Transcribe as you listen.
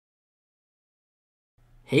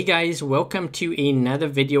Hey guys, welcome to another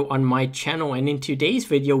video on my channel, and in today's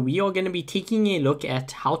video we are going to be taking a look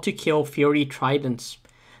at how to kill Fury Tridents.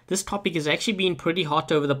 This topic has actually been pretty hot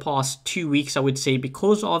over the past 2 weeks, I would say,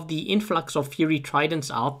 because of the influx of Fury Tridents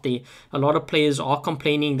out there. A lot of players are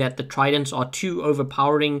complaining that the Tridents are too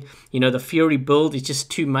overpowering, the Fury build is just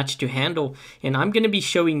too much to handle, and I'm going to be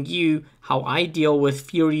showing you how I deal with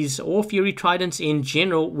Furies or Fury Tridents in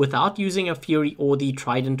general without using a Fury or the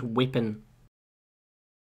Trident weapon.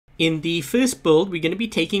 In the first build, we're going to be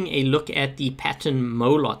taking a look at the Patton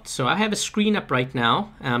Molot. So I have a screen up right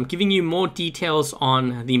now, giving you more details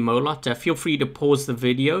on the Molot. Feel free to pause the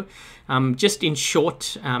video. Just in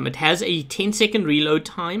short, it has a 10-second reload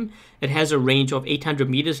time. It has a range of 800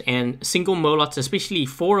 meters, and single Molots, especially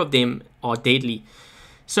 4 of them, are deadly.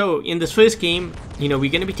 So in this first game, we're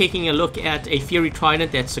going to be taking a look at a Fury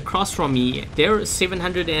Trident that's across from me. They're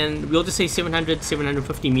 700 and we'll just say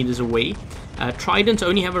 750 meters away. Tridents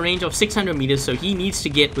only have a range of 600 meters, so he needs to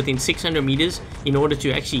get within 600 meters in order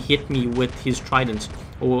to actually hit me with his Tridents.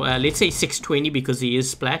 Or let's say 620 because he is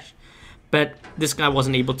splash. But this guy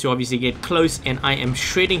wasn't able to obviously get close, and I am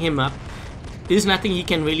shredding him up. There's nothing he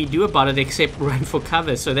can really do about it except run for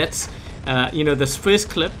cover. So that's, this first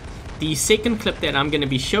clip. The second clip that I'm going to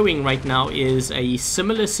be showing right now is a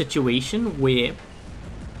similar situation where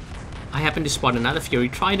I happen to spot another Fury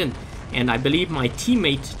Trident, and I believe my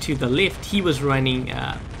teammate to the left, he was running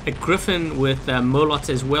a Griffin with Molots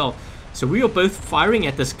as well. So we are both firing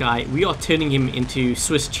at this guy. We are turning him into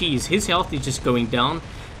Swiss cheese. His health is just going down.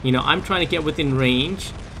 I'm trying to get within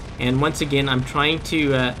range, and once again I'm trying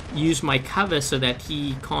to use my cover so that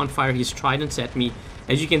he can't fire his Tridents at me.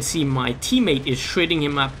 As you can see, my teammate is shredding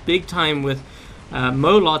him up big time with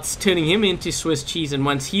Molots, turning him into Swiss cheese, and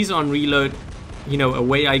once he's on reload,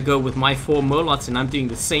 away I go with my 4 Molots, and I'm doing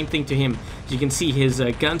the same thing to him. As you can see, his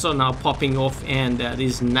guns are now popping off, and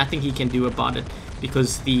there's nothing he can do about it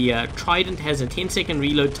because the Trident has a 10-second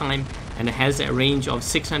reload time and it has a range of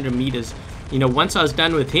 600 meters. Once I was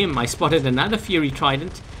done with him, I spotted another Fury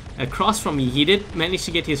Trident across from me. He did manage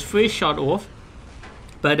to get his first shot off,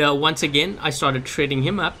 but once again, I started shredding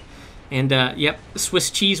him up. And yep,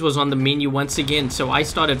 Swiss cheese was on the menu once again. So I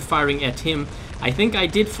started firing at him. I think I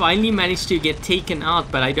did finally manage to get taken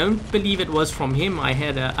out, but I don't believe it was from him. I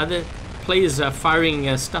had other players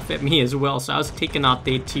firing stuff at me as well. So I was taken out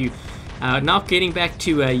there too. Now getting back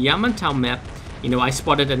to Yamantau map, I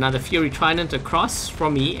spotted another Fury Trident across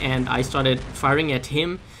from me, and I started firing at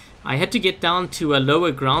him. I had to get down to a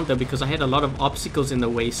lower ground though because I had a lot of obstacles in the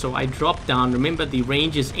way, so I dropped down. Remember, the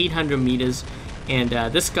range is 800 meters, and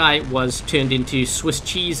this guy was turned into Swiss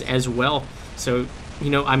cheese as well. So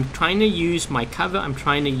I'm trying to use my cover, I'm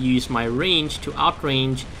trying to use my range to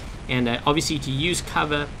outrange, and obviously to use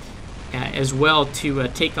cover as well to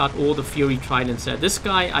take out all the Fury Tridents. This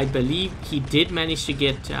guy, I believe he did manage to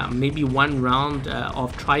get maybe 1 round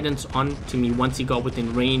of Tridents onto me once he got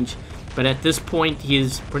within range. But at this point, he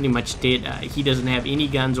is pretty much dead. He doesn't have any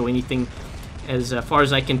guns or anything as far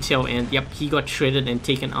as I can tell. And yep, he got shredded and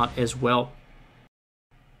taken out as well.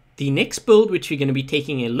 The next build which we're going to be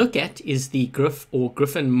taking a look at is the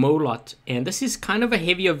Griffin Molot. And this is kind of a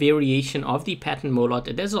heavier variation of the Patton Molot.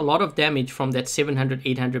 It does a lot of damage from that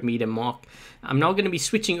 700-800 meter mark. I'm now going to be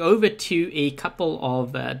switching over to a couple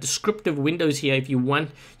of descriptive windows here. If you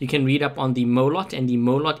want, you can read up on the Molot and the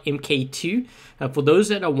Molot MK2. For those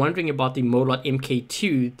that are wondering about the Molot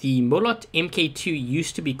MK2, the Molot MK2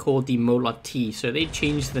 used to be called the Molot T, so they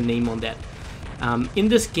changed the name on that. In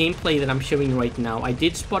this gameplay that I'm showing right now, I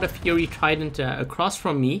did spot a Fury Trident across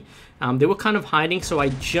from me. They were kind of hiding, so I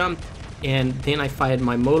jumped and then I fired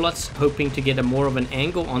my Molots, hoping to get more of an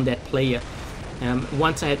angle on that player.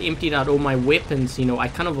 Once I had emptied out all my weapons, I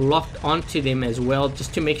kind of locked onto them as well,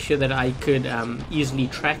 just to make sure that I could easily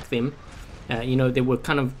track them. They were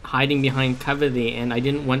kind of hiding behind cover there, and I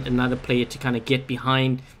didn't want another player to kind of get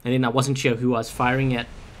behind, and then I wasn't sure who I was firing at.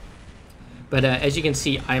 But as you can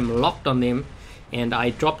see, I'm locked on them, and I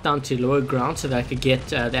dropped down to lower ground so that I could get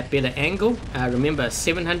that better angle. Remember,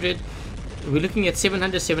 700, we're looking at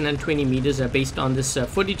 720 meters based on this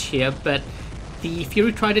footage here, but the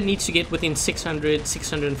Fury Trident needs to get within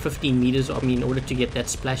 650 meters of me in order to get that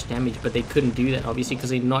splash damage, but they couldn't do that obviously because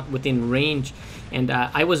they're not within range. And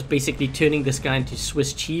I was basically turning this guy into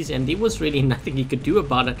Swiss cheese, and there was really nothing he could do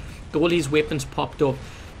about it. All his weapons popped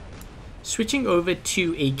off. Switching over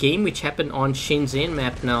to a game which happened on Shenzhen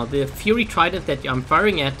map now, the Fury Trident that I'm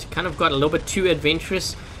firing at kind of got a little bit too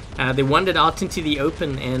adventurous. They wandered out into the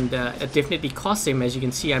open, and it definitely cost them. As you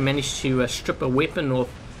can see, I managed to strip a weapon off.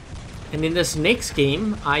 And in this next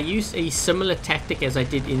game, I used a similar tactic as I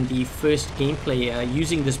did in the first gameplay,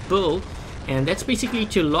 using this build. and that's basically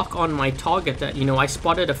to lock on my target. You know, I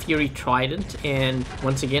spotted a Fury Trident, and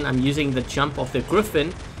once again I'm using the jump of the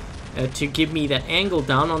Griffin to give me that angle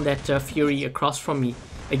down on that Fury across from me.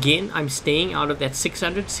 Again, I'm staying out of that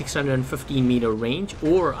 615 meter range,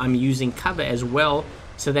 or I'm using cover as well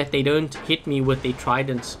so that they don't hit me with their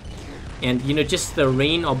tridents. And you know, just the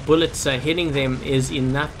rain of bullets hitting them is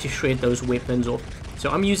enough to shred those weapons off. So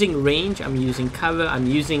I'm using range, I'm using cover, I'm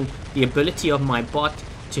using the ability of my bot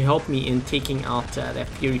to help me in taking out that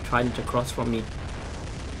Fury Trident across from me.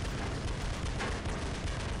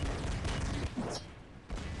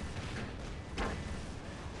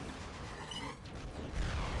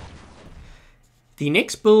 The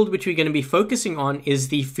next build which we're going to be focusing on is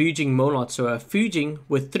the Fujin Molot, so a Fujin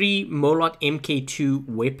with 3 Molot MK2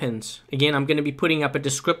 weapons. Again, I'm going to be putting up a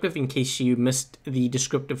descriptive in case you missed the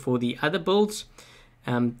descriptive for the other builds.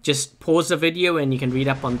 Just pause the video and you can read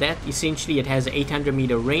up on that. Essentially, it has an 800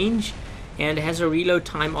 meter range and it has a reload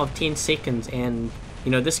time of 10 seconds. And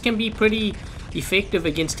you know, this can be pretty effective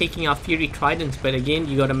against taking out Fury Tridents, but again,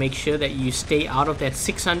 you got to make sure that you stay out of that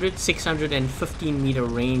 615 meter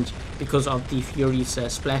range because of the Fury's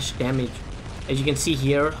splash damage. As you can see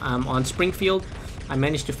here on Springfield, I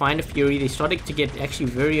managed to find a Fury. They started to get actually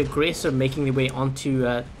very aggressive, making their way onto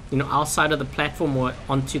you know, outside of the platform or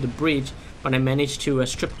onto the bridge, but I managed to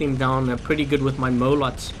strip them down pretty good with my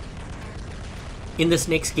Molots. In this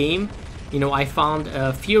next game, you know, I found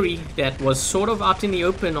a Fury that was sort of out in the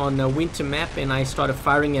open on a winter map, and I started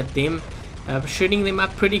firing at them, shooting them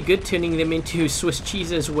up pretty good, turning them into Swiss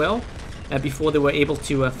cheese as well, before they were able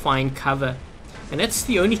to find cover. And that's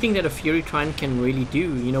the only thing that a Fury Trident can really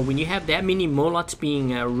do. You know, when you have that many Molots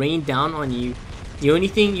being rained down on you, the only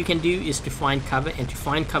thing you can do is to find cover, and to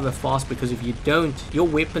find cover fast, because if you don't, your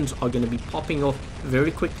weapons are going to be popping off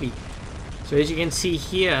very quickly. So as you can see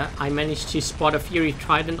here, I managed to spot a Fury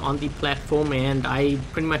Trident on the platform, and I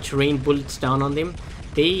pretty much rained bullets down on them.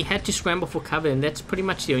 They had to scramble for cover, and that's pretty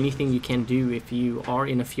much the only thing you can do if you are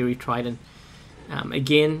in a Fury Trident.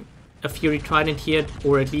 Again, a Fury Trident here,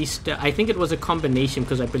 or at least I think it was a combination,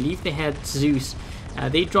 because I believe they had Zeus.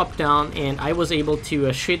 They dropped down, and I was able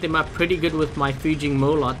to shred them up pretty good with my Fujin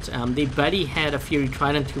Molot. Their buddy had a Fury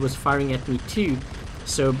Trident who was firing at me too.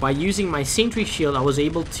 So by using my sentry shield, I was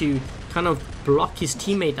able to kind of block his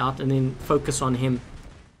teammate out and then focus on him.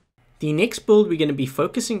 The next build we're going to be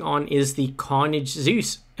focusing on is the Carnage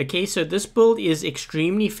Zeus. Okay, so this build is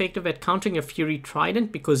extremely effective at countering a Fury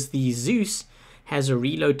Trident because the Zeus has a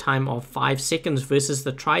reload time of 5 seconds versus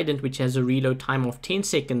the Trident, which has a reload time of 10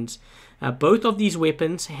 seconds. Both of these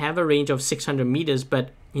weapons have a range of 600 meters, but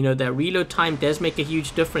you know, the reload time does make a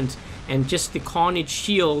huge difference, and just the Carnage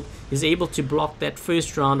shield is able to block that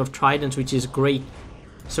first round of Tridents, which is great.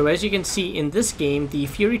 So as you can see in this game, the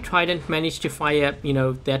Fury Trident managed to fire, you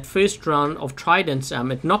know, that first round of Tridents.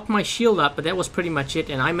 It knocked my shield up, but that was pretty much it,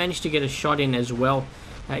 and I managed to get a shot in as well.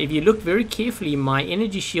 If you look very carefully, my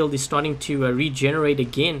energy shield is starting to regenerate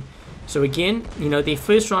again. So again, you know, the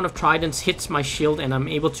first round of Tridents hits my shield and I'm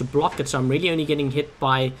able to block it, so I'm really only getting hit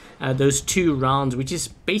by those 2 rounds, which is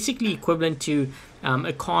basically equivalent to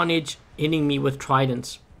a Carnage hitting me with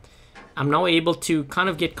Tridents. I'm now able to kind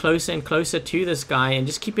of get closer and closer to this guy, and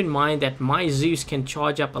just keep in mind that my Zeus can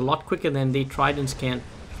charge up a lot quicker than the Tridents can.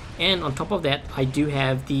 And on top of that, I do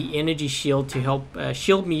have the energy shield to help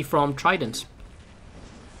shield me from Tridents.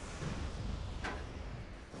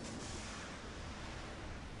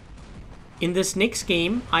 In this next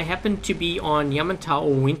game, I happened to be on Yamantau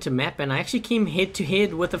or Winter Map, and I actually came head to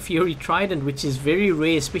head with a Fury Trident, which is very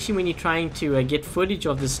rare, especially when you're trying to get footage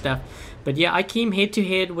of this stuff. But yeah, I came head to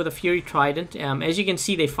head with a Fury Trident. As you can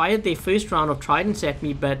see, they fired their first round of Tridents at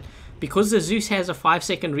me, but because the Zeus has a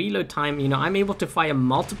 5-second reload time, you know, I'm able to fire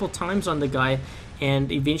multiple times on the guy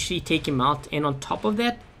and eventually take him out. And on top of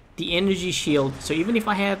that, the energy shield. So even if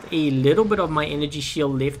I have a little bit of my energy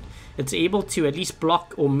shield left, it's able to at least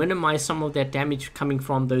block or minimize some of that damage coming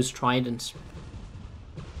from those Tridents.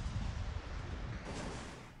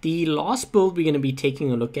 The last build we're going to be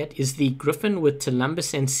taking a look at is the Griffin with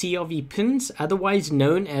Tulumbas and CRV pins, otherwise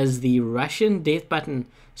known as the Russian death button.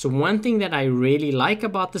 So one thing that I really like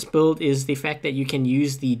about this build is the fact that you can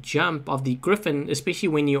use the jump of the Griffin, especially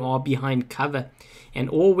when you are behind cover. And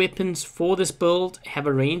all weapons for this build have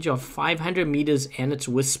a range of 500 meters, and it's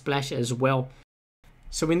with splash as well.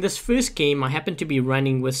 So in this first game, I happened to be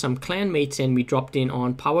running with some clanmates, and we dropped in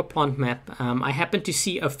on Power Plant map. I happened to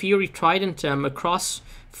see a Fury Trident across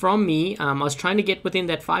from me. I was trying to get within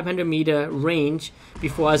that 500 meter range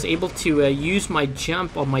before I was able to use my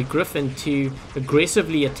jump of my Griffin to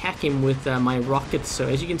aggressively attack him with my rockets. So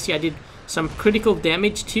as you can see, I did some critical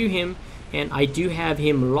damage to him, and I do have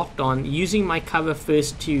him locked on, using my cover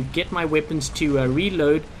first to get my weapons to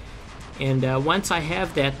reload. And once I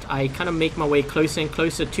have that, I kind of make my way closer and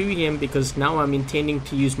closer to him, because now I'm intending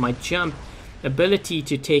to use my jump ability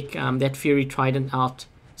to take that Fury Trident out.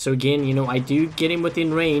 So again, you know, I do get him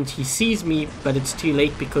within range. He sees me, but it's too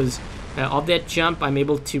late because of that jump. I'm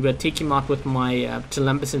able to take him out with my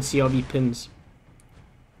Tulumbas and CRV pins.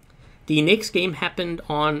 The next game happened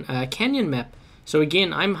on a canyon map. So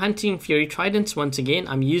again, I'm hunting Fury Tridents once again.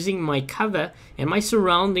 I'm using my cover and my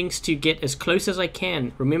surroundings to get as close as I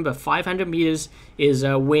can. Remember, 500 meters is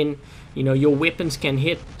when, you know, your weapons can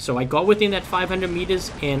hit. So I got within that 500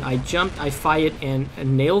 meters and I jumped, I fired, and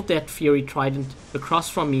nailed that Fury Trident across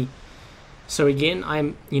from me. So again,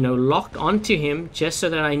 I'm, you know, locked onto him just so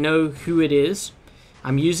that I know who it is.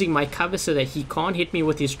 I'm using my cover so that he can't hit me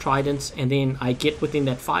with his tridents, and then I get within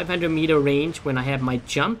that 500 meter range when I have my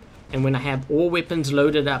jump and when I have all weapons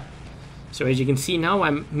loaded up. So as you can see now,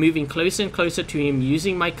 I'm moving closer and closer to him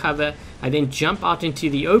using my cover. I then jump out into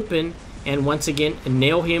the open and once again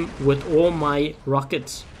nail him with all my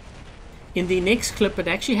rockets. In the next clip, it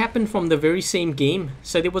actually happened from the very same game.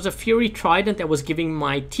 So there was a Fury Trident that was giving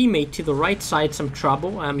my teammate to the right side some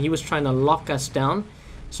trouble. He was trying to lock us down.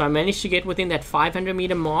 So I managed to get within that 500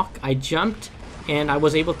 meter mark. I jumped and I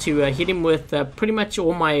was able to hit him with pretty much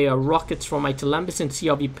all my rockets from my Tulumbas and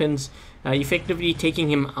CRV pins, effectively taking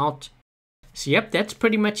him out. So yep, that's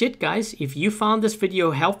pretty much it, guys. If you found this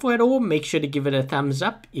video helpful at all, make sure to give it a thumbs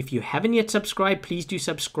up. If you haven't yet subscribed, please do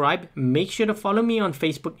subscribe. Make sure to follow me on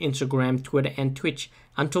Facebook, Instagram, Twitter, and Twitch.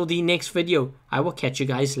 Until the next video, I will catch you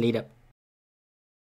guys later.